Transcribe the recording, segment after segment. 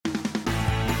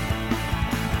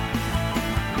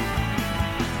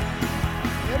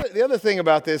the other thing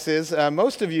about this is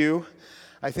most of you,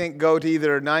 I think, go to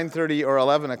either 9:30 or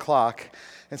 11 o'clock.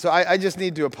 And so I just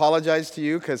need to apologize to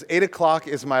you because 8 o'clock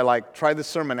is my, try the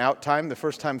sermon out time the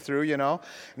first time through, And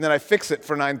then I fix it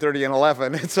for 9:30 and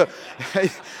 11. And so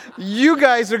you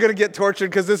guys are going to get tortured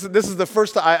because this is the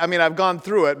first time. I mean, I've gone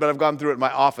through it, but I've gone through it in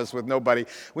my office with nobody.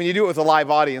 When you do it with a live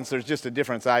audience, there's just a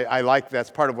difference. That's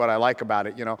part of what I like about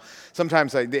it,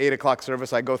 Sometimes the 8 o'clock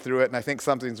service, I go through it and I think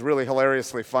something's really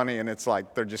hilariously funny and it's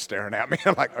like they're just staring at me.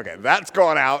 I'm like, okay, that's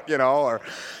going out, Or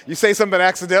you say something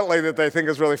accidentally that they think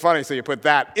is really funny, so you put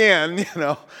that in,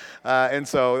 and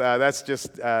so that's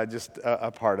just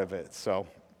a part of it. So,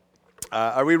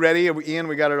 are we ready? Ian,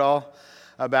 we got it all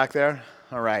back there?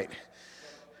 All right.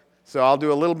 So I'll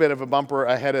do a little bit of a bumper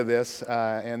ahead of this,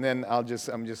 and then I'm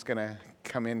just gonna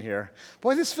come in here.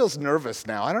 Boy, this feels nervous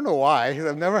now. I don't know why.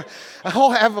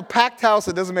 I have a packed house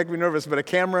that doesn't make me nervous, but a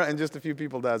camera and just a few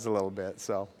people does a little bit.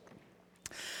 So.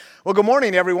 Well, good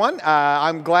morning, everyone.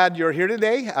 I'm glad you're here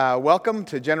today. Welcome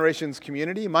to Generations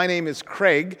Community. My name is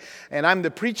Craig, and I'm the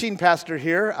preaching pastor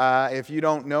here. If you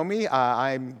don't know me,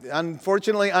 I'm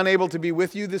unfortunately unable to be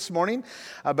with you this morning,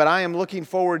 but I am looking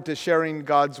forward to sharing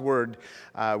God's Word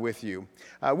with you.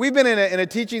 We've been in a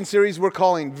teaching series we're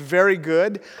calling Very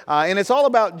Good, and it's all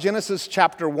about Genesis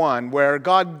chapter 1, where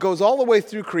God goes all the way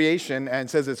through creation and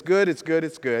says it's good, it's good,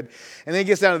 it's good, and then he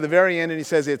gets down to the very end and he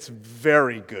says it's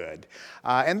very good.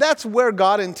 And that's where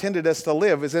God intended us to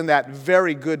live, is in that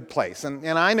very good place. And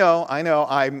I know,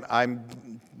 I'm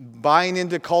buying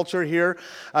into culture here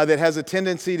that has a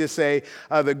tendency to say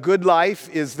the good life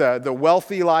is the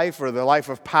wealthy life, or the life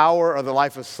of power, or the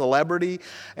life of celebrity.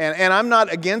 And I'm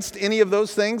not against any of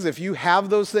those things. If you have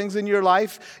those things in your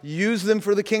life, use them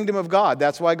for the kingdom of God.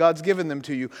 That's why God's given them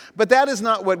to you. But that is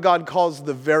not what God calls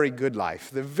the very good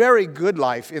life. The very good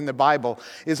life in the Bible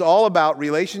is all about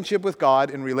relationship with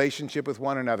God and relationship with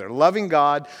one another. Loving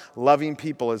God, loving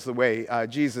people is the way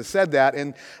Jesus said that.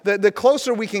 And the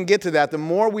closer we can get to that, the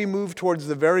more we move towards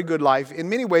the very good life, in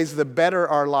many ways, the better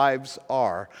our lives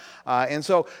are. And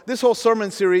so this whole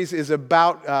sermon series is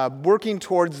about working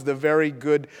towards the very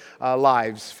good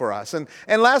lives for us. And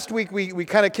last week, we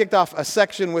kind of kicked off a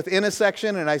section within a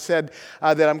section, and I said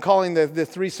that I'm calling the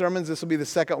three sermons, this will be the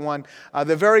second one,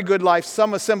 The Very Good Life,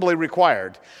 Some Assembly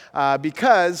Required,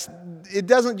 because it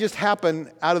doesn't just happen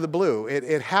out of the blue.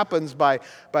 It happens by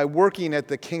working at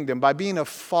the kingdom, by being a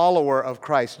follower of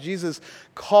Christ. Jesus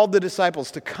called the disciples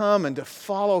to come and to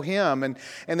follow him, and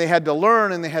they had to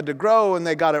learn, and they had to grow, and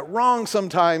they got it wrong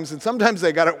sometimes, and sometimes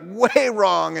they got it way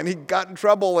wrong, and he got in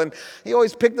trouble, and he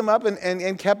always picked them up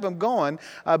and kept them going.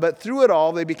 But through it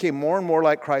all, they became more and more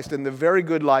like Christ, and the very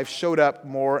good life showed up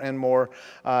more and more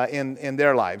in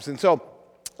their lives. And so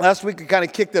last week, we kind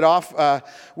of kicked it off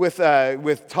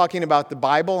with talking about the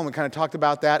Bible, and we kind of talked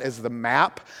about that as the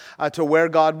map to where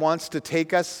God wants to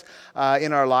take us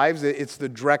in our lives. It's the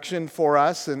direction for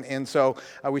us, and so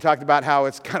we talked about how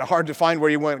it's kind of hard to find where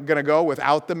you're going to go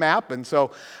without the map, and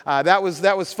so that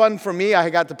was fun for me. I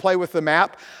got to play with the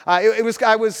map. I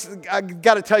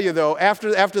got to tell you though,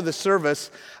 after the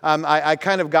service, I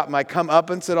kind of got my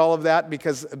comeuppance at all of that,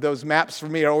 because those maps for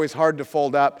me are always hard to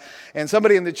fold up. And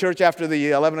somebody in the church after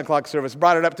the 11 o'clock service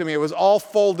brought it up to me. It was all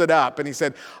folded up, and he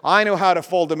said, "I know how to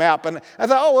fold a map." And I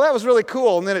thought, oh, well, that was really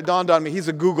cool. And then it dawned on me, he's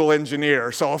a Google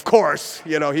engineer, so of course,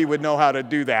 he would know how to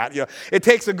do that. It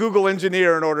takes a Google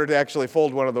engineer in order to actually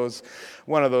fold one of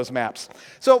those maps.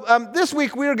 So this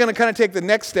week, we're going to kind of take the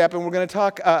next step, and we're going to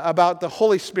talk about the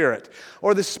Holy Spirit,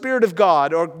 or the Spirit of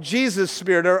God, or Jesus'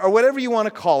 Spirit, or whatever you want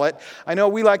to call it. I know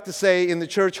we like to say in the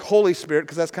church, Holy Spirit,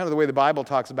 because that's kind of the way the Bible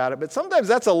talks about it, but sometimes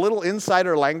that's a little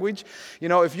insider language.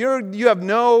 If you have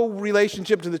no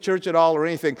relationship to the church at all or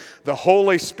anything, the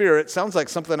Holy Spirit sounds like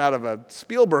something out of a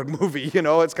Spielberg movie.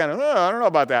 It's kind of, I don't know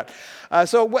about that.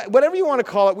 So whatever you want to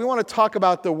call it, we want to talk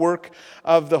about the work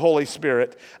of the Holy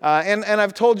Spirit. And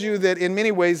I've told you that in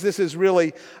many ways, this is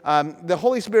really, the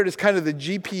Holy Spirit is kind of the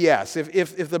GPS.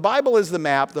 If the Bible is the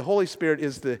map, the Holy Spirit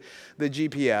is the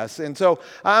GPS. And so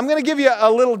I'm going to give you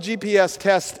a little GPS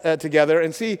test together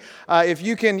and see if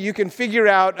you can figure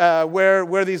out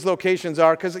where these locations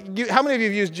are. Because how many of you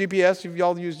have used GPS? You've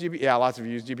all used GPS? Yeah, lots of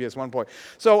you used GPS at one point.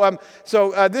 So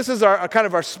this is our kind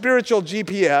of our spiritual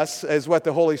GPS, is what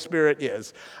the Holy Spirit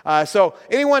is. So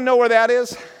anyone know where that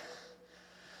is?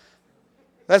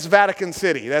 That's Vatican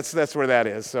City. That's where that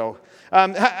is. So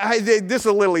this is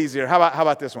a little easier. How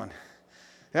about this one?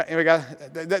 Yeah, here we go.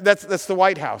 That's the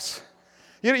White House.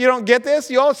 You don't get this?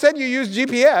 You all said you use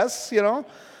GPS.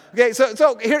 Okay.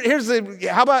 So here's the.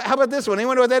 How about this one?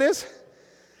 Anyone know what that is?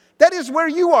 That is where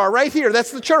you are, right here.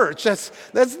 That's the church. That's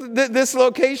this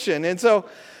location. And so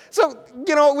So,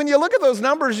 when you look at those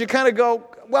numbers, you kind of go,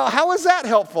 well, how is that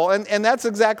helpful? And that's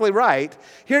exactly right.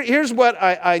 Here's what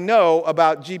I know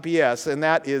about GPS, and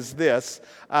that is this.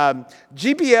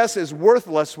 GPS is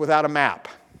worthless without a map,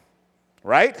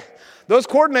 right? Those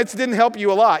coordinates didn't help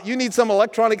you a lot. You need some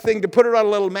electronic thing to put it on a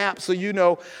little map so you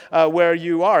know where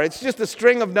you are. It's just a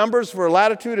string of numbers for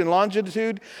latitude and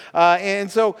longitude.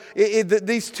 And so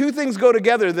these two things go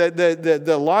together.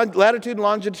 The latitude and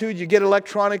longitude you get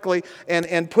electronically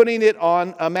and putting it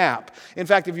on a map. In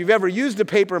fact, if you've ever used a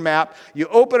paper map, you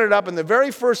open it up and the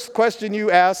very first question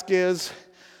you ask is,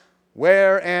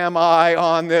 where am I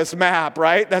on this map,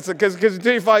 right? That's because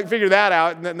until you figure that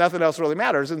out, nothing else really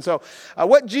matters. And so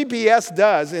what GPS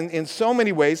does in so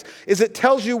many ways is it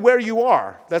tells you where you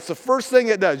are. That's the first thing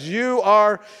it does. You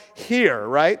are here,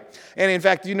 right? And in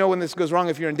fact, when this goes wrong,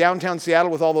 if you're in downtown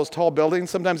Seattle with all those tall buildings,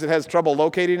 sometimes it has trouble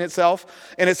locating itself,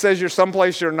 and it says you're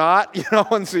someplace you're not,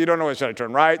 and so you don't know, should I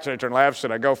turn right, should I turn left,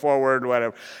 should I go forward,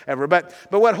 whatever. But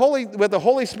what the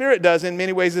Holy Spirit does in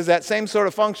many ways is that same sort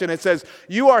of function. It says,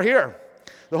 you are here.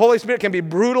 The Holy Spirit can be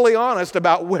brutally honest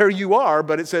about where you are,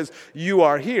 but it says you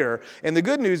are here. And the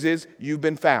good news is you've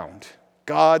been found.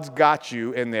 God's got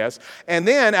you in this. And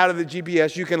then out of the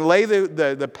GPS, you can lay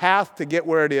the path to get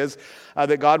where it is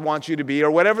that God wants you to be, or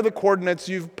whatever the coordinates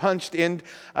you've punched in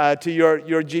to your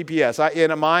GPS.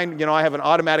 In mine, I have an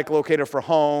automatic locator for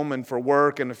home and for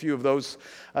work and a few of those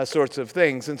sorts of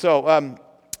things. And so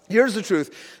here's the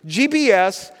truth.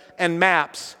 GPS and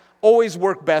maps always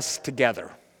work best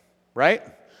together, right?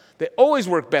 They always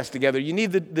work best together. You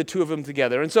need the two of them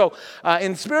together. And so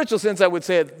in spiritual sense, I would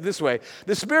say it this way.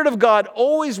 The Spirit of God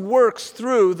always works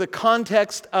through the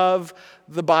context of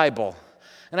the Bible.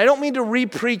 And I don't mean to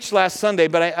re-preach last Sunday,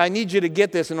 but I need you to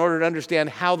get this in order to understand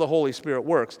how the Holy Spirit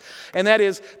works. And that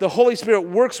is, the Holy Spirit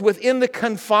works within the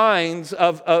confines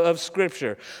of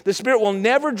Scripture. The Spirit will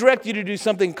never direct you to do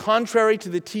something contrary to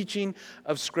the teaching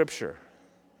of Scripture.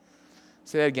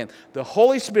 Say that again. The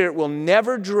Holy Spirit will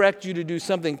never direct you to do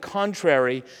something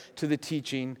contrary to the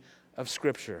teaching of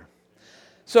Scripture.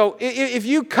 So if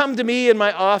you come to me in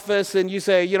my office and you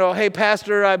say, hey,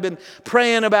 Pastor, I've been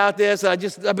praying about this. I've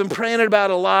been praying about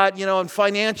it a lot, and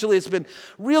financially it's been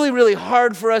really, really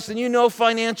hard for us. And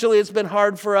financially it's been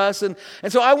hard for us. And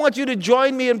so I want you to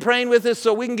join me in praying with us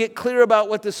so we can get clear about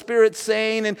what the Spirit's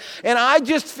saying. And I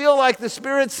just feel like the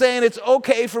Spirit's saying it's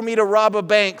okay for me to rob a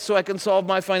bank so I can solve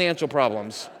my financial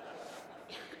problems.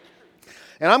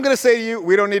 And I'm going to say to you,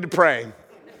 we don't need to pray,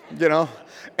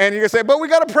 And you're going to say, but we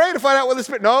got to pray to find out what the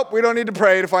Spirit... Nope, we don't need to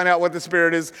pray to find out what the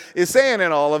Spirit is saying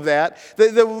in all of that.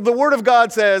 The Word of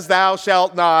God says, thou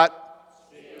shalt not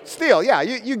steal. Yeah,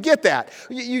 you get that.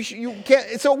 You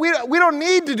can't. So we don't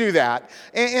need to do that.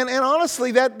 And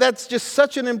honestly, that's just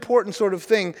such an important sort of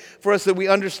thing for us that we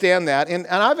understand that. And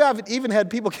I've even had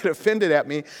people get offended at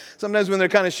me sometimes when they're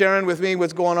kind of sharing with me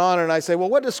what's going on, and I say, well,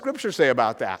 what does Scripture say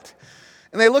about that?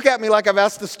 And they look at me like I've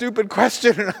asked a stupid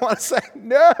question, and I want to say,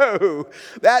 no,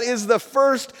 that is the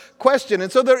first question.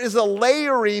 And so there is a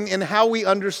layering in how we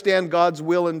understand God's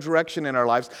will and direction in our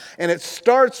lives. And it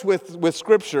starts with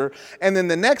Scripture, and then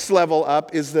the next level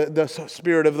up is the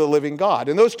Spirit of the living God.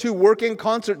 And those two work in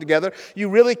concert together. You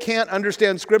really can't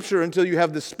understand Scripture until you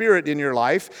have the Spirit in your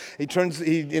life.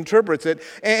 He interprets it.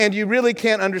 And you really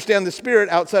can't understand the Spirit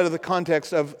outside of the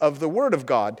context of the Word of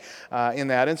God in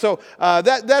that. And so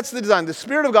that's the design. The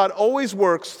Spirit of God always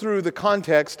works through the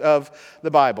context of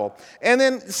the Bible. And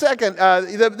then second,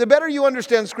 the better you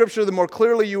understand Scripture, the more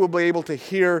clearly you will be able to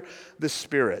hear the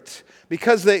Spirit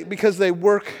because they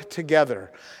work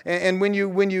together. And when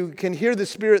you can hear the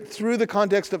Spirit through the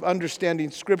context of understanding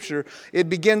Scripture, it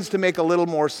begins to make a little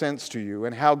more sense to you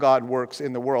and how God works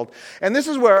in the world. And this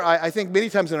is where I think many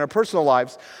times in our personal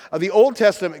lives, the Old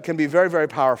Testament can be very, very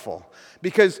powerful.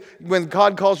 Because when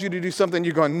God calls you to do something,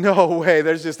 you're going, no way,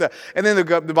 there's just a... And then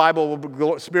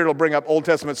the Spirit will bring up Old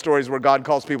Testament stories where God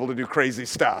calls people to do crazy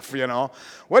stuff,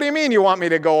 What do you mean you want me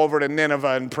to go over to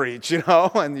Nineveh and preach,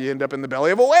 And you end up in the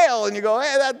belly of a whale, and you go,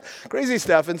 hey, that crazy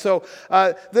stuff. And so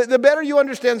the better you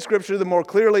understand Scripture, the more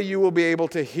clearly you will be able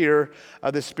to hear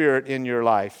the Spirit in your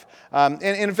life. And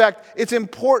in fact, it's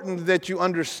important that you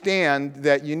understand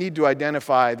that you need to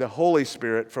identify the Holy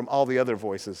Spirit from all the other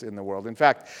voices in the world. In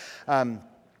fact,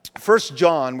 1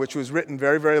 John, which was written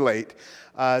very, very late,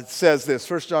 says this.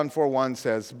 1 John 4:1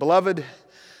 says, Beloved,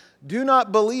 do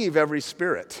not believe every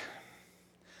spirit,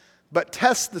 but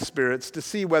test the spirits to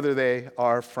see whether they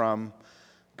are from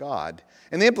God.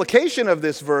 And the implication of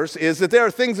this verse is that there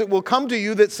are things that will come to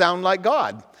you that sound like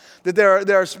God. That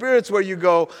there are spirits where you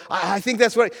go, I think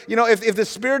that's what... if the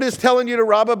Spirit is telling you to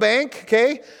rob a bank,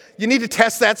 okay, you need to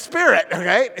test that spirit,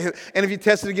 okay? And if you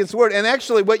test it against the Word, and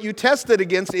actually what you test it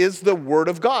against is the Word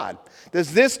of God.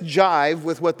 Does this jive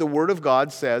with what the Word of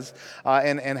God says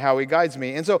and how He guides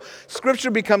me? And so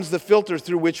Scripture becomes the filter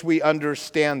through which we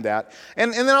understand that.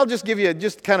 And then I'll just give you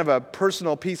just kind of a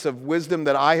personal piece of wisdom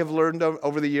that I have learned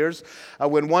over the years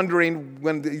when wondering,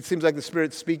 when it seems like the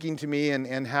Spirit's speaking to me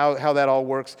and how that all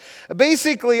works.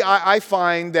 Basically, I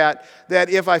find that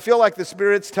if I feel like the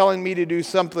Spirit's telling me to do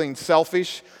something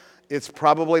selfish, it's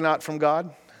probably not from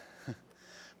God.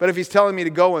 But if He's telling me to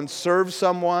go and serve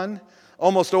someone,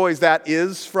 almost always that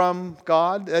is from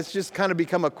God. That's just kind of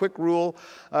become a quick rule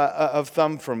of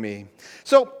thumb for me.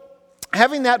 So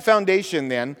having that foundation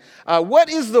then, what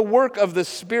is the work of the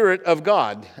Spirit of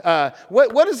God?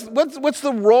 What's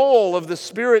the role of the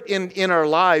Spirit in our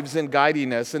lives in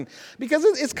guiding us? And because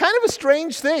it's kind of a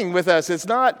strange thing with us. It's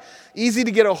not easy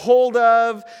to get a hold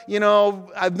of.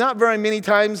 Not very many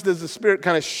times does the Spirit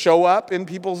kind of show up in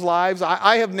people's lives.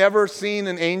 I have never seen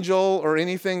an angel or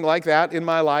anything like that in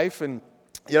my life, and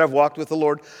yet I've walked with the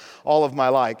Lord all of my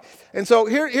life. And so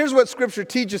here's what Scripture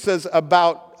teaches us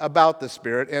about the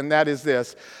Spirit, and that is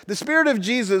this. The Spirit of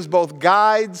Jesus both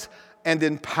guides and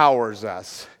empowers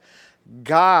us.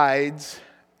 Guides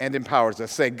and empowers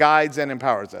us. Say, guides and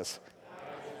empowers us.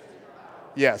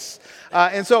 Yes.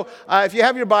 And so if you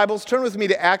have your Bibles, turn with me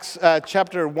to Acts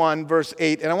chapter 1, verse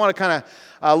 8. And I want to kind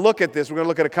of look at this. We're going to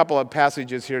look at a couple of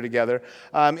passages here together.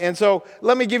 And so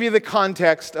let me give you the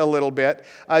context a little bit.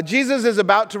 Jesus is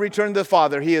about to return to the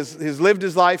Father. He's lived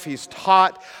his life. He's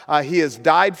taught. He has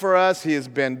died for us. He has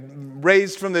been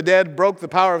raised from the dead, broke the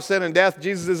power of sin and death.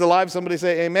 Jesus is alive. Somebody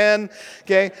say amen.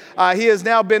 Okay. He has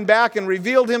now been back and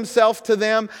revealed himself to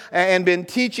them and been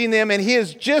teaching them. And he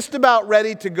is just about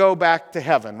ready to go back to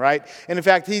heaven, right? And in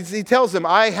fact, he tells them,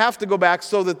 I have to go back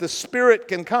so that the Spirit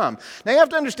can come. Now you have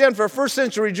to understand, for a first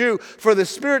century Jew, for the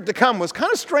Spirit to come was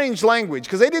kind of strange language,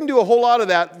 because they didn't do a whole lot of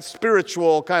that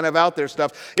spiritual kind of out there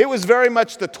stuff. It was very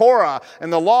much the Torah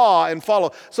and the law and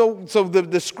follow. So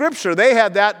the Scripture, they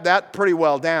had that pretty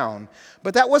well down.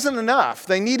 But that wasn't enough.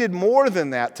 They needed more than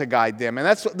that to guide them. And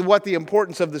that's what the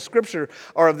importance of the Scripture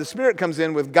or of the Spirit comes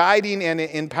in, with guiding and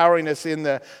empowering us in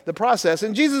the process.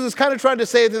 And Jesus is kind of trying to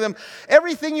say to them,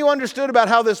 everything you understood about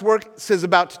how this works is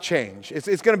about to change. It's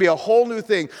going to be a whole new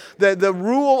thing. The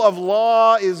rule of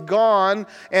law is gone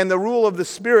and the rule of the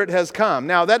Spirit has come.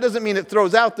 Now, that doesn't mean it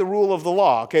throws out the rule of the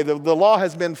law. Okay, the law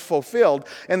has been fulfilled,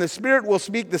 and the Spirit will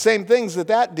speak the same things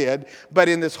that did, but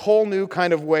in this whole new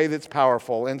kind of way that's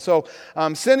powerful. And so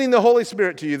sending the Holy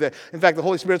Spirit to you. In fact, the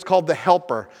Holy Spirit's called the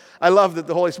Helper. I love that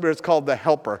the Holy Spirit's called the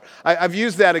Helper. I've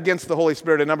used that against the Holy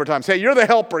Spirit a number of times. Hey, you're the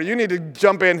Helper. You need to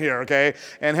jump in here, okay,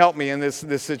 and help me in this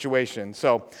situation.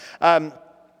 So then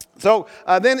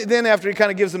after he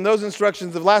kind of gives them those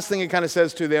instructions, the last thing he kind of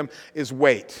says to them is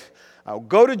wait.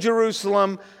 Go to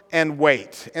Jerusalem and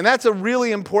wait. And that's a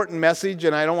really important message,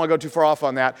 and I don't want to go too far off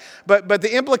on that. But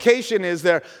the implication is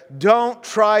there, don't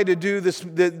try to do this,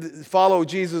 follow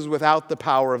Jesus without the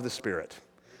power of the Spirit.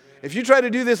 If you try to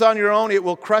do this on your own, it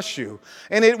will crush you.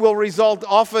 And it will result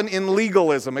often in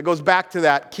legalism. It goes back to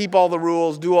that. Keep all the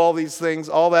rules, do all these things,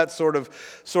 all that sort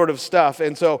of stuff.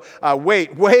 And so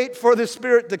wait for the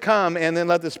Spirit to come, and then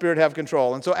let the Spirit have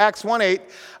control. And so Acts 1:8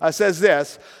 says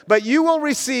this, but you will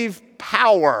receive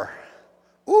power.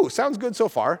 Ooh, sounds good so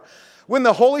far. When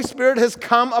the Holy Spirit has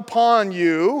come upon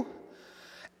you,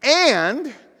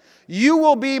 and you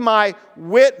will be my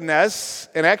witness.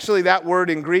 And actually that word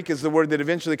in Greek is the word that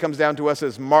eventually comes down to us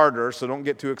as martyr, so don't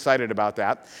get too excited about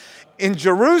that. In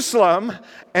Jerusalem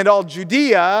and all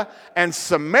Judea and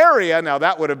Samaria. Now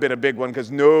that would have been a big one,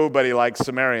 because nobody likes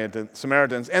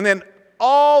Samaritans. And then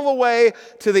all the way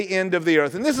to the end of the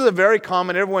earth. And this is a very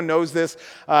common, everyone knows this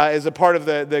as a part of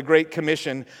the Great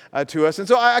Commission to us. And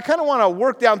so I kind of want to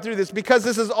work down through this, because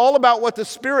this is all about what the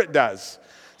Spirit does.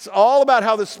 It's all about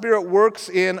how the Spirit works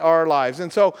in our lives.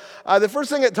 And so the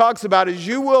first thing it talks about is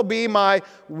you will be my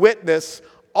witness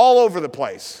all over the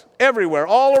place. Everywhere,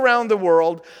 all around the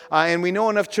world. And we know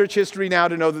enough church history now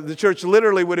to know that the church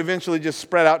literally would eventually just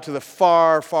spread out to the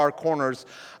far, far corners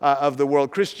of the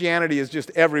world. Christianity is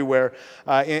just everywhere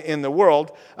in the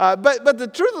world. But the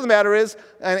truth of the matter is,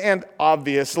 and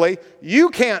obviously,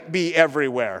 you can't be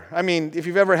everywhere. I mean, if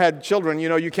you've ever had children, you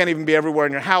know you can't even be everywhere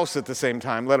in your house at the same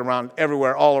time, let alone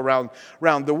everywhere, all around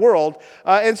the world.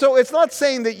 And so it's not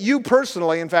saying that you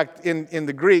personally, in fact, in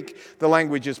the Greek, the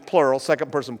language is plural,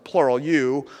 second person plural,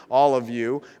 you, all of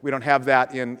you. We don't have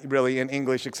that really in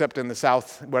English, except in the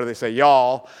South, where they say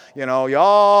y'all. You know,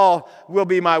 y'all will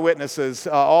be my witnesses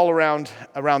all around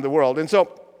the world. And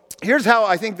so here's how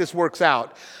I think this works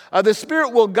out. The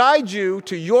Spirit will guide you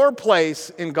to your place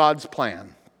in God's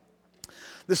plan.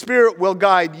 The Spirit will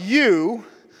guide you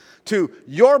to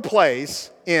your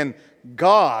place in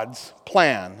God's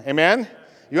plan. Amen?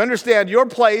 You understand your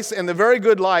place and the very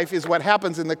good life is what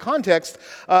happens in the context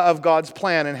of God's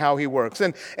plan and how He works.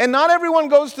 And not everyone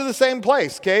goes to the same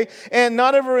place, okay? And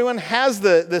not everyone has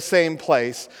the same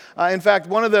place. In fact,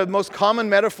 one of the most common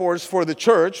metaphors for the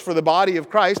church, for the body of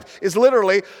Christ, is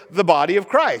literally the body of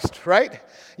Christ, right?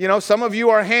 You know, some of you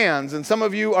are hands, and some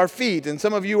of you are feet, and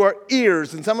some of you are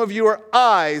ears, and some of you are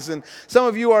eyes, and some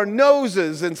of you are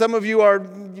noses, and some of you are,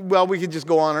 well, we could just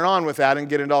go on and on with that and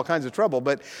get into all kinds of trouble.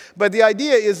 But the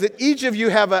idea is that each of you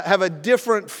have a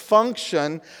different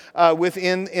function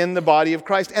within the body of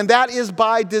Christ, and that is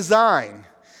by design.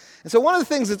 And so one of the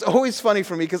things that's always funny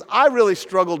for me, because I really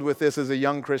struggled with this as a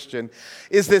young Christian,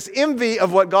 is this envy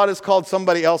of what God has called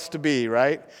somebody else to be,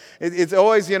 right? It's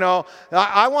always, you know,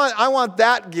 I want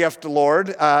that gift, Lord,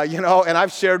 you know, and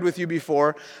I've shared with you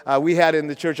before, we had in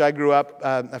the church I grew up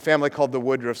a family called the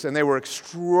Woodruffs, and they were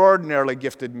extraordinarily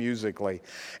gifted musically.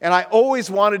 And I always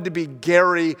wanted to be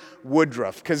Gary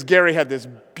Woodruff, because Gary had this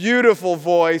beautiful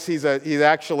voice. He's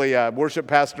actually a worship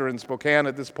pastor in Spokane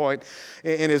at this point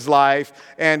in his life.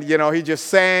 And, you know, he just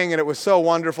sang, and it was so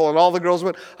wonderful. And all the girls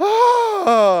went,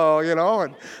 oh, you know.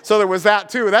 And so there was that,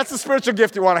 too. That's the spiritual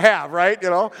gift you want to have, right? You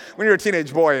know, when you're a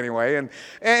teenage boy anyway.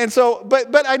 And so,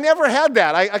 but I never had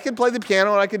that. I could play the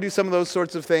piano, and I could do some of those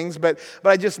sorts of things, but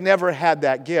I just never had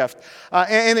that gift.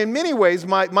 And in many ways,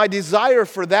 my desire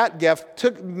for that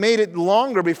gift made it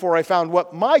longer before I found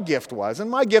what my gift was.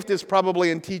 And my gift is probably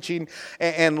in teaching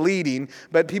and leading,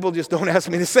 but people just don't ask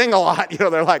me to sing a lot. You know,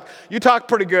 they're like, you talk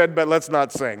pretty good, but let's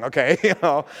not sing, okay? You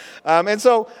know, and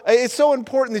so it's so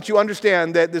important that you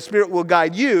understand that the Spirit will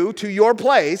guide you to your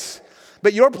place,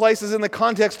 but your place is in the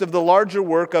context of the larger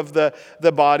work of the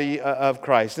body of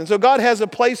Christ. And so God has a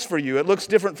place for you. It looks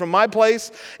different from my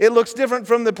place. It looks different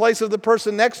from the place of the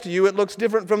person next to you. It looks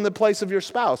different from the place of your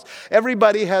spouse.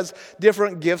 Everybody has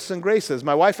different gifts and graces.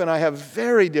 My wife and I have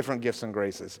very different gifts and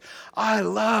graces. I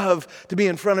love to be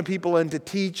in front of people and to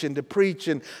teach and to preach,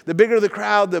 and the bigger the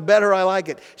crowd, the better I like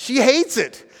it. She hates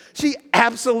it. She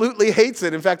absolutely hates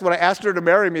it. In fact, when I asked her to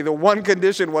marry me, the one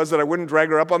condition was that I wouldn't drag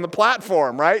her up on the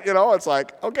platform, right? You know, it's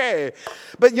like, okay.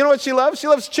 But you know what she loves? She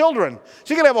loves children.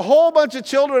 She can have a whole bunch of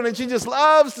children, and she just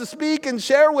loves to speak and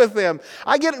share with them.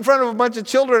 I get in front of a bunch of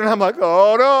children, and I'm like,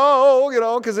 oh, no, you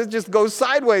know, because it just goes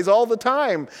sideways all the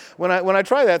time when I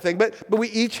try that thing. But we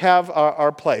each have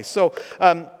our place. So,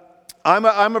 I'm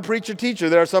a preacher-teacher.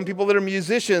 There are some people that are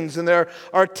musicians, and there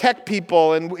are tech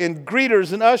people and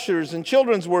greeters and ushers and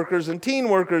children's workers and teen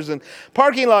workers and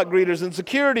parking lot greeters and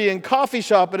security and coffee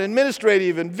shop and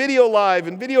administrative and video live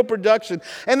and video production.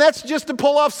 And that's just to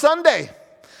pull off Sunday.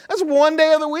 That's one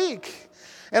day of the week.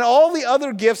 And all the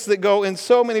other gifts that go in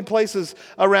so many places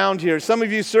around here. Some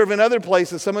of you serve in other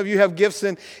places. Some of you have gifts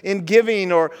in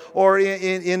giving or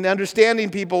in understanding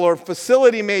people or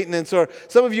facility maintenance. Or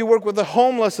some of you work with the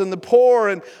homeless and the poor.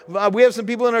 And we have some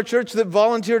people in our church that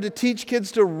volunteer to teach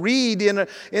kids to read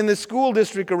in the school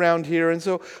district around here. And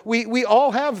so we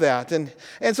all have that. And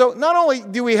so not only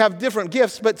do we have different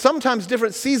gifts, but sometimes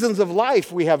different seasons of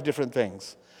life we have different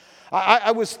things.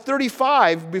 I was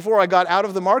 35 before I got out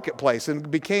of the marketplace and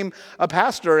became a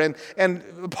pastor.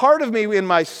 And part of me in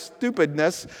my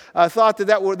stupidness thought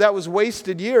that was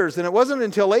wasted years. And it wasn't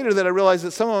until later that I realized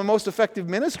that some of my most effective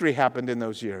ministry happened in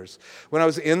those years, when I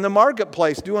was in the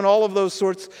marketplace doing all of those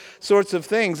sorts of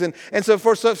things. And so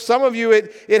for some of you,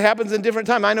 it happens in different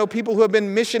time. I know people who have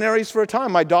been missionaries for a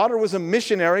time. My daughter was a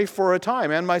missionary for a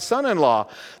time, and my son-in-law.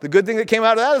 The good thing that came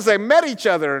out of that is they met each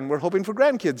other, and we're hoping for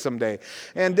grandkids someday.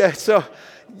 And so,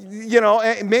 you know,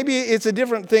 maybe it's a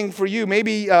different thing for you.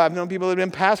 Maybe I've known people that have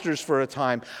been pastors for a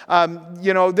time.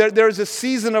 You know, there's a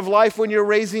season of life when you're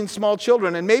raising small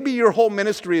children, and maybe your whole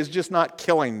ministry is just not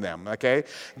killing them, okay?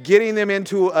 Getting them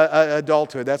into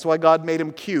adulthood. That's why God made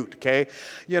them cute, okay?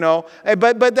 You know,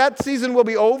 but that season will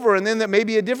be over, and then that may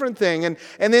be a different thing. And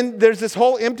then there's this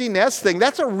whole empty nest thing.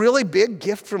 That's a really big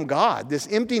gift from God. This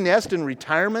empty nest and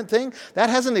retirement thing, that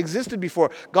hasn't existed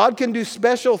before. God can do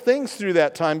special things through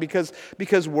that time because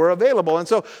we're available. And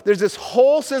so there's this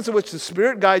whole sense in which the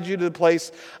Spirit guides you to the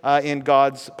place in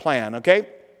God's plan, okay?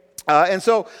 And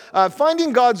so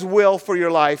finding God's will for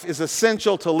your life is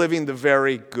essential to living the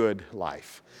very good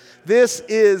life. This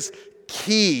is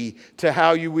key to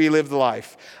how we live the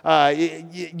life.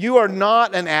 You are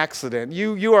not an accident.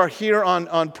 You are here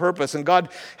on purpose, and God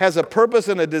has a purpose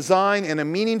and a design and a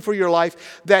meaning for your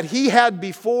life that He had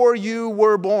before you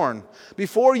were born.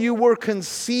 Before you were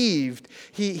conceived,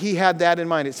 He had that in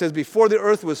mind. It says before the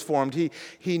earth was formed,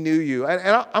 He knew you.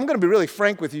 And I'm going to be really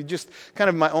frank with you, just kind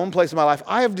of my own place in my life.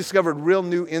 I have discovered real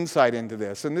new insight into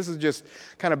this, and this is just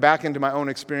kind of back into my own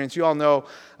experience. You all know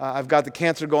I've got the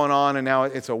cancer going on, and now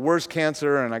it's a worse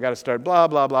cancer, and I got to start blah,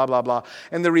 blah, blah, blah, blah.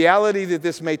 And the reality that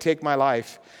this may take my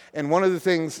life. And one of the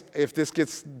things, if this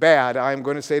gets bad, I'm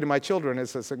going to say to my children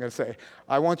is this: I'm going to say,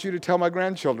 I want you to tell my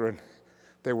grandchildren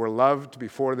they were loved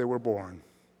before they were born.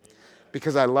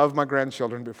 Because I love my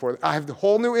grandchildren before. I have the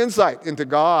whole new insight into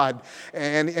God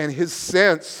and His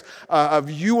sense of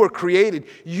you were created.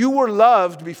 You were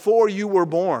loved before you were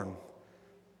born.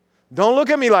 Don't look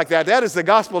at me like that. That is the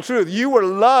gospel truth. You were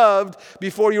loved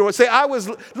before you were. Say, I was.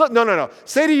 Look, no.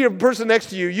 Say to your person next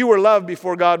to you, you were loved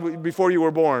before you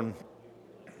were born.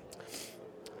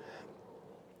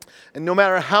 And no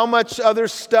matter how much other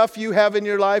stuff you have in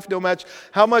your life, no matter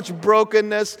how much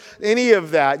brokenness, any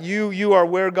of that, you are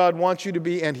where God wants you to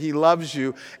be, and He loves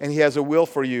you, and He has a will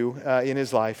for you in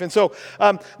His life. And so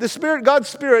God's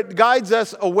Spirit guides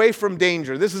us away from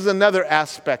danger. This is another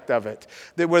aspect of it,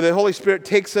 that where the Holy Spirit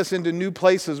takes us into new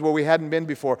places where we hadn't been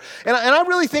before. And I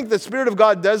really think the Spirit of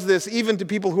God does this even to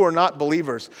people who are not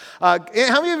believers. How many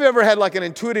of you have ever had like an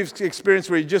intuitive experience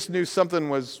where you just knew something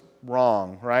was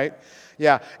wrong, right?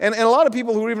 Yeah, and a lot of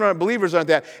people who even aren't believers aren't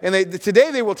that. And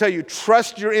today they will tell you,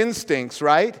 trust your instincts,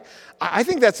 right? I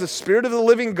think that's the Spirit of the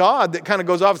living God that kind of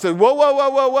goes off and says,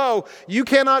 whoa. You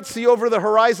cannot see over the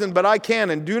horizon, but I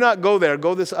can, and do not go there.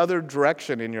 Go this other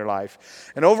direction in your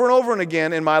life. And over and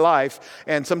again in my life,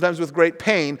 and sometimes with great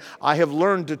pain, I have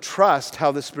learned to trust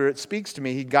how the Spirit speaks to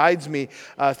me. He guides me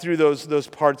through those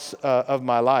parts of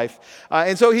my life.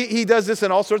 And so he does this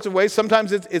in all sorts of ways.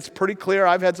 Sometimes it's pretty clear.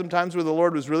 I've had some times where the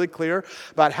Lord was really clear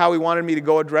about how He wanted me to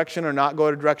go a direction or not go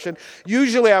a direction.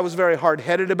 Usually I was very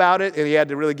hard-headed about it, and He had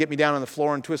to really get me down on the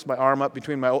floor and twist my arm up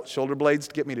between my shoulder blades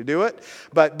to get me to do it.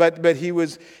 But he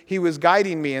was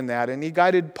guiding me in that, and He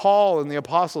guided Paul and the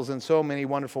apostles in so many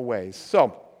wonderful ways.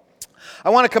 So I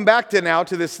want to come back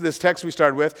to this text we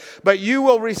started with, but you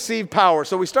will receive power.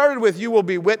 So we started with you will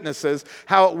be witnesses,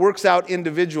 how it works out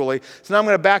individually. So now I'm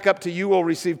going to back up to you will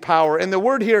receive power. And the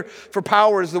word here for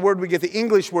power is the word we get the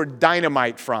English word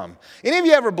dynamite from. Any of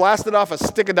you ever blasted off a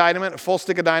stick of dynamite, a full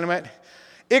stick of dynamite?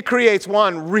 It creates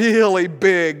one really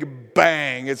big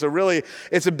bang. It's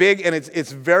a big, and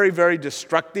it's very, very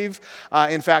destructive.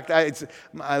 In fact,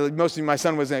 mostly my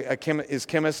son is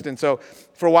chemist, and so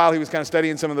for a while he was kind of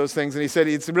studying some of those things, and he said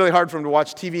it's really hard for him to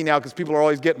watch TV now because people are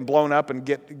always getting blown up and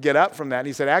get up from that. And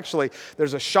he said, actually,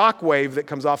 there's a shock wave that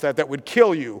comes off that would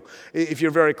kill you if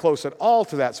you're very close at all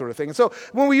to that sort of thing. And so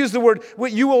when we use the word,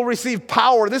 you will receive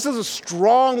power, this is a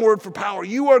strong word for power.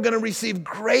 You are going to receive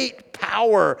great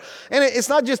power. And it's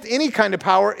not just any kind of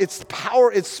power, it's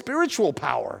spiritual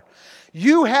power.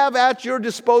 You have at your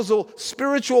disposal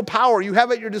spiritual power. You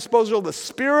have at your disposal the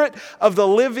Spirit of the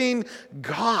living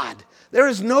God. There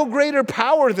is no greater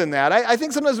power than that. I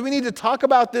think sometimes we need to talk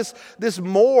about this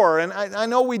more, and I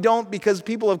know we don't because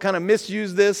people have kind of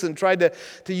misused this and tried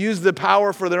to use the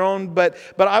power for their own, but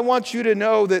I want you to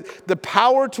know that the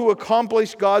power to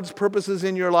accomplish God's purposes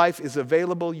in your life is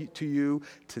available to you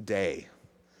today.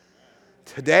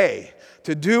 Today,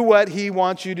 to do what He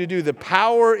wants you to do. The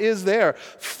power is there.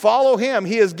 Follow Him.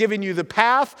 He has given you the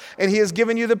path, and He has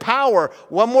given you the power.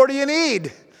 What more do you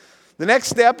need? The next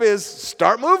step is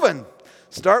start moving.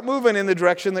 Start moving in the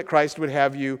direction that Christ would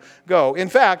have you go. In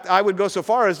fact, I would go so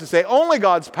far as to say only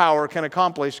God's power can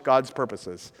accomplish God's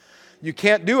purposes. You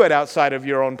can't do it outside of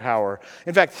your own power.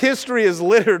 In fact, history is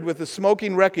littered with the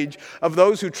smoking wreckage of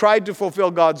those who tried to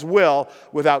fulfill God's will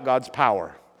without God's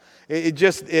power.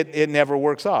 It never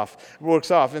works off.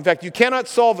 In fact, you cannot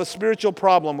solve a spiritual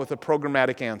problem with a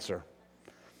programmatic answer.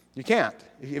 You can't.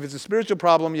 If it's a spiritual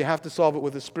problem, you have to solve it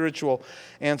with a spiritual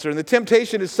answer. And the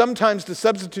temptation is sometimes to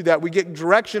substitute that. We get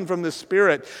direction from the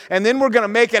Spirit, and then we're going to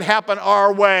make it happen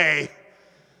our way.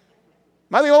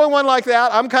 Am I the only one like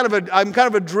that? I'm kind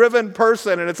of a driven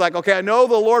person, and it's like, okay, I know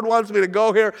the Lord wants me to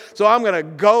go here, so I'm going to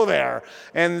go there.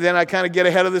 And then I kind of get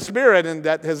ahead of the Spirit, and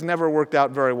that has never worked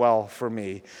out very well for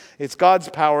me. It's God's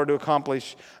power to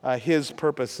accomplish His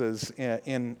purposes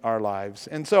in our lives.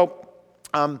 And so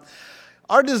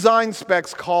our design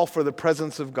specs call for the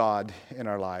presence of God in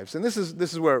our lives. And this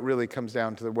is where it really comes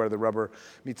down to where the rubber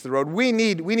meets the road. We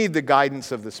need the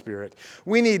guidance of the Spirit.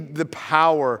 We need the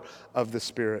power of the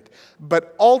Spirit.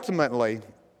 But ultimately,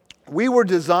 We were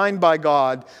designed by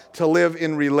God to live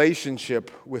in relationship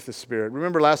with the Spirit.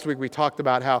 Remember last week we talked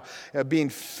about how being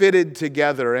fitted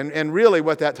together, and really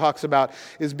what that talks about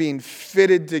is being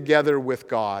fitted together with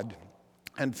God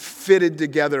and fitted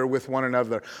together with one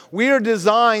another. We are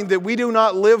designed that we do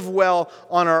not live well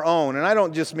on our own. And I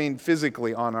don't just mean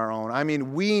physically on our own. I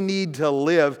mean we need to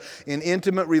live in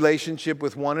intimate relationship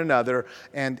with one another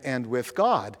and with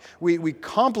God. We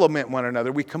complement one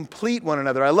another. We complete one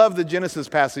another. I love the Genesis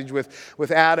passage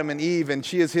with Adam and Eve, and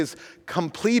she is his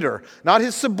completer. Not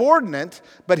his subordinate,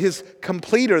 but his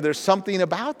completer. There's something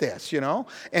about this, you know?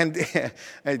 And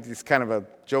it's kind of a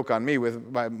joke on me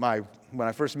with my when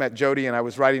I first met Jody, and I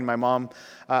was writing my mom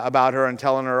about her and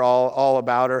telling her all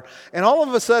about her. And all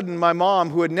of a sudden, my mom,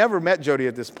 who had never met Jody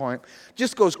at this point,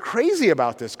 just goes crazy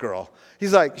about this girl.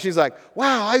 She's like,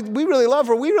 wow, we really love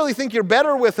her. We really think you're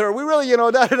better with her. We really,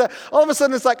 da, da, da. All of a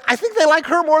sudden, it's like, I think they like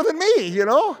her more than me,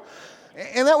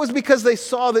 And that was because they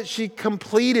saw that she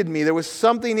completed me. There was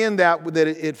something in that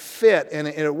it fit and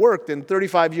it worked. And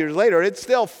 35 years later, it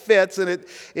still fits and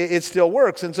it still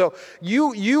works. And so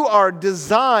you are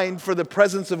designed for the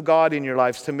presence of God in your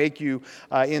lives to make you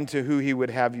into who He would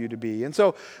have you to be. And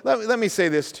so let me say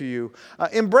this to you.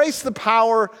 Embrace the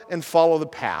power and follow the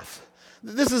path.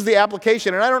 This is the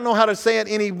application, and I don't know how to say it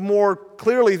any more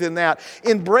clearly than that.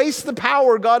 Embrace the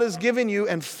power God has given you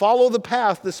and follow the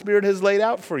path the Spirit has laid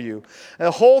out for you. And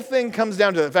the whole thing comes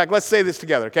down to that. In fact, let's say this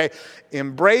together, okay?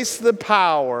 Embrace the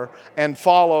power and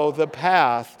follow the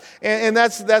path. And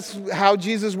that's how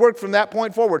Jesus worked from that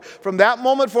point forward. From that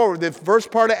moment forward, the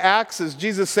first part of Acts is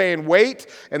Jesus saying, wait,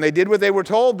 and they did what they were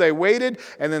told. They waited,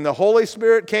 and then the Holy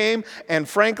Spirit came, and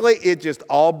frankly, it just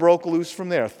all broke loose from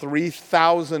there.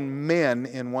 3,000 men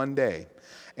in one day.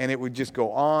 And it would just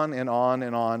go on and on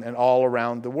and on and all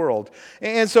around the world.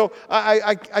 And so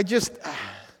I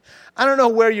don't know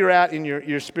where you're at in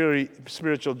your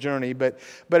spiritual journey, but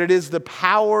it is the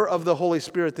power of the Holy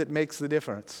Spirit that makes the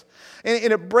difference.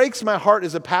 And it breaks my heart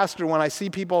as a pastor when I see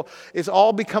people, it's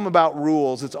all become about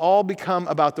rules. It's all become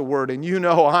about the Word. And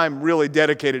I'm really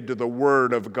dedicated to the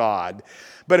Word of God.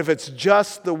 But if it's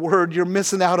just the Word, you're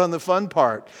missing out on the fun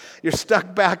part. You're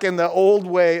stuck back in the old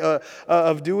way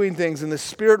of doing things. And the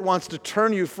Spirit wants to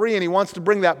turn you free. And He wants to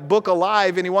bring that book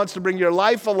alive. And He wants to bring your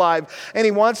life alive. And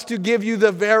He wants to give you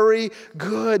the very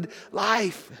good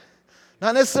life.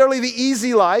 Not necessarily the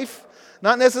easy life.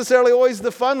 Not necessarily always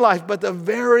the fun life, but the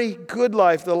very good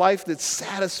life, the life that's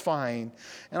satisfying.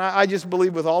 And I just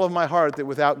believe with all of my heart that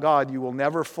without God, you will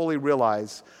never fully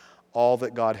realize all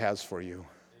that God has for you.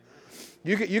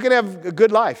 You can have a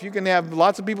good life. You can have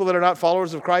lots of people that are not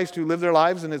followers of Christ who live their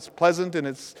lives, and it's pleasant and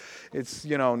it's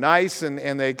nice,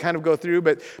 and they kind of go through,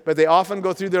 but they often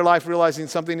go through their life realizing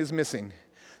something is missing.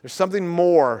 There's something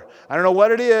more. I don't know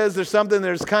what it is. There's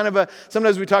kind of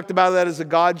sometimes we talked about that as a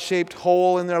God-shaped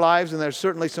hole in their lives, and there's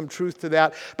certainly some truth to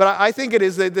that. But I think it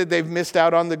is that they've missed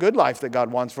out on the good life that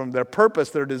God wants from their purpose,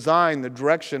 their design, the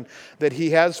direction that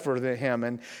He has for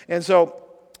them. And so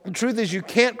the truth is you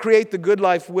can't create the good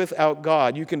life without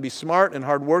God. You can be smart and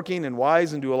hardworking and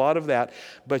wise and do a lot of that,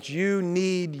 but you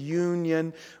need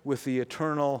union with the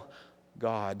eternal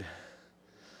God.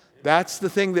 That's the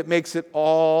thing that makes it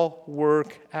all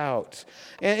work out.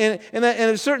 And in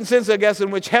a certain sense, I guess,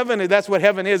 in which that's what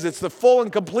heaven is. It's the full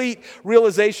and complete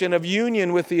realization of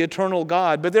union with the eternal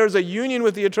God. But there's a union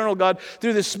with the eternal God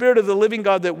through the Spirit of the living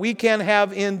God that we can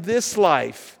have in this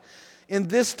life, in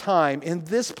this time, in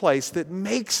this place, that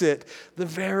makes it the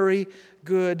very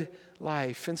good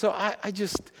life. And so I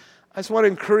just want to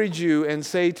encourage you and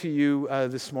say to you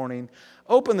this morning,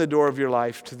 open the door of your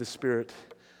life to the Spirit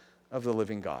of the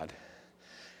living God.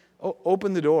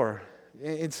 Open the door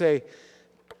and say,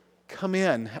 come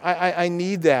in. I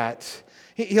need that.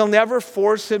 He'll never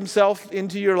force Himself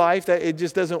into your life. That it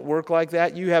just doesn't work like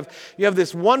that. You have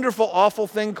this wonderful, awful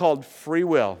thing called free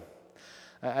will.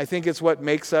 I think it's what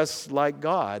makes us like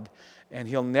God. And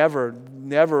He'll never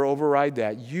override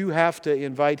that. You have to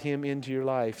invite Him into your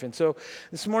life. And so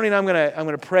this morning I'm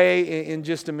gonna pray in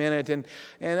just a minute. And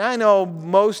I know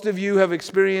most of you have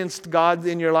experienced God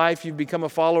in your life. You've become a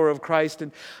follower of Christ.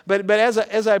 But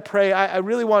as I pray, I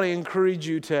really want to encourage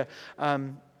you to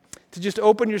just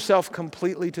open yourself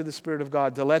completely to the Spirit of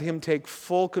God, to let Him take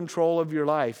full control of your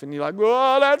life. And you're like,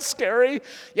 oh, that's scary.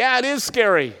 Yeah, it is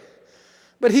scary.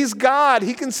 But He's God.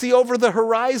 He can see over the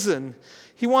horizon.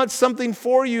 He wants something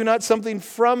for you, not something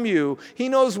from you. He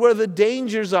knows where the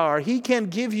dangers are. He can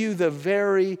give you the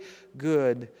very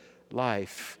good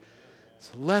life.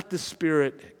 So let the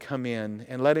Spirit come in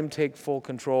and let Him take full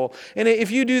control. And if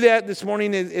you do that this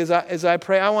morning as I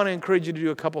pray, I want to encourage you to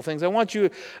do a couple things. I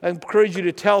encourage you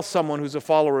to tell someone who's a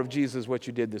follower of Jesus what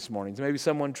you did this morning. So maybe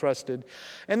someone trusted.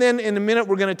 And then in a minute,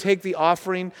 we're going to take the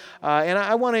offering. And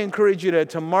I want to encourage you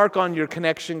to mark on your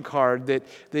connection card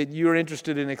that you're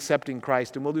interested in accepting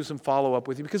Christ. And we'll do some follow-up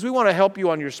with you because we want to help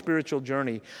you on your spiritual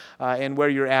journey and where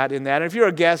you're at in that. And if you're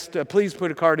a guest, please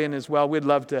put a card in as well. We'd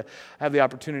love to have the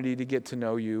opportunity to get to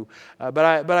know you.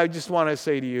 But I just want to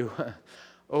say to you,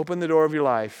 open the door of your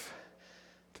life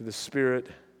to the Spirit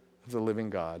of the living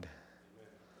God.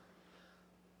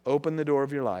 Open the door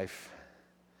of your life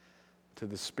to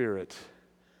the Spirit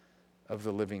of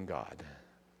the living God.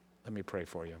 Let me pray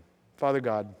for you. Father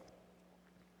God,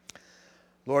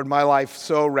 Lord, my life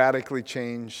so radically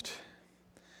changed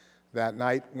that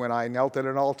night when I knelt at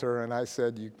an altar and I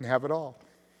said, you can have it all.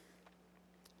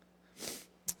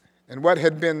 And what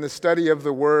had been the study of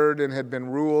the Word and had been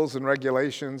rules and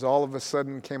regulations all of a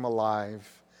sudden came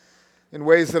alive in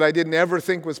ways that I didn't ever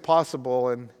think was possible.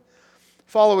 And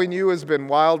following you has been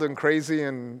wild and crazy,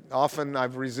 and often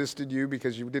I've resisted you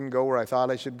because you didn't go where I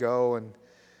thought I should go. And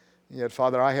yet,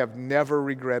 Father, I have never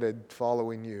regretted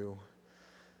following you.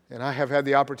 And I have had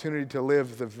the opportunity to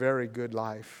live the very good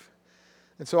life.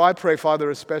 And so I pray, Father,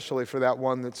 especially for that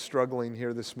one that's struggling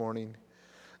here this morning.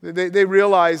 They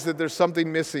realize that there's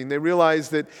something missing. They realize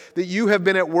that you have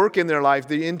been at work in their life,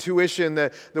 the intuition,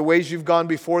 the ways you've gone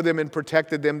before them and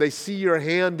protected them. They see your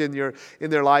hand in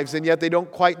their lives, and yet they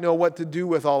don't quite know what to do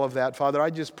with all of that. Father,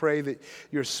 I just pray that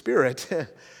your Spirit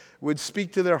would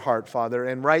speak to their heart, Father,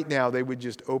 and right now they would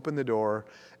just open the door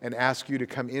and ask you to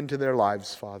come into their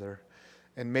lives, Father,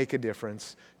 and make a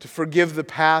difference, to forgive the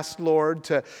past, Lord,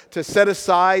 to set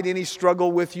aside any struggle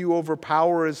with you over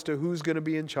power as to who's going to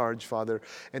be in charge, Father,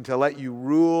 and to let you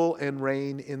rule and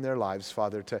reign in their lives,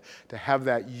 Father, to have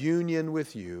that union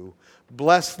with you.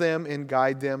 Bless them and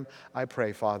guide them, I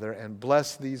pray, Father, and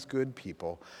bless these good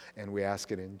people. And we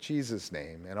ask it in Jesus'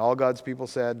 name. And all God's people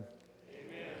said,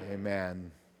 Amen.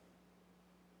 Amen.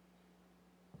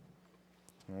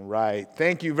 All right.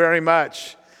 Thank you very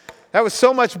much. That was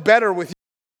so much better with you.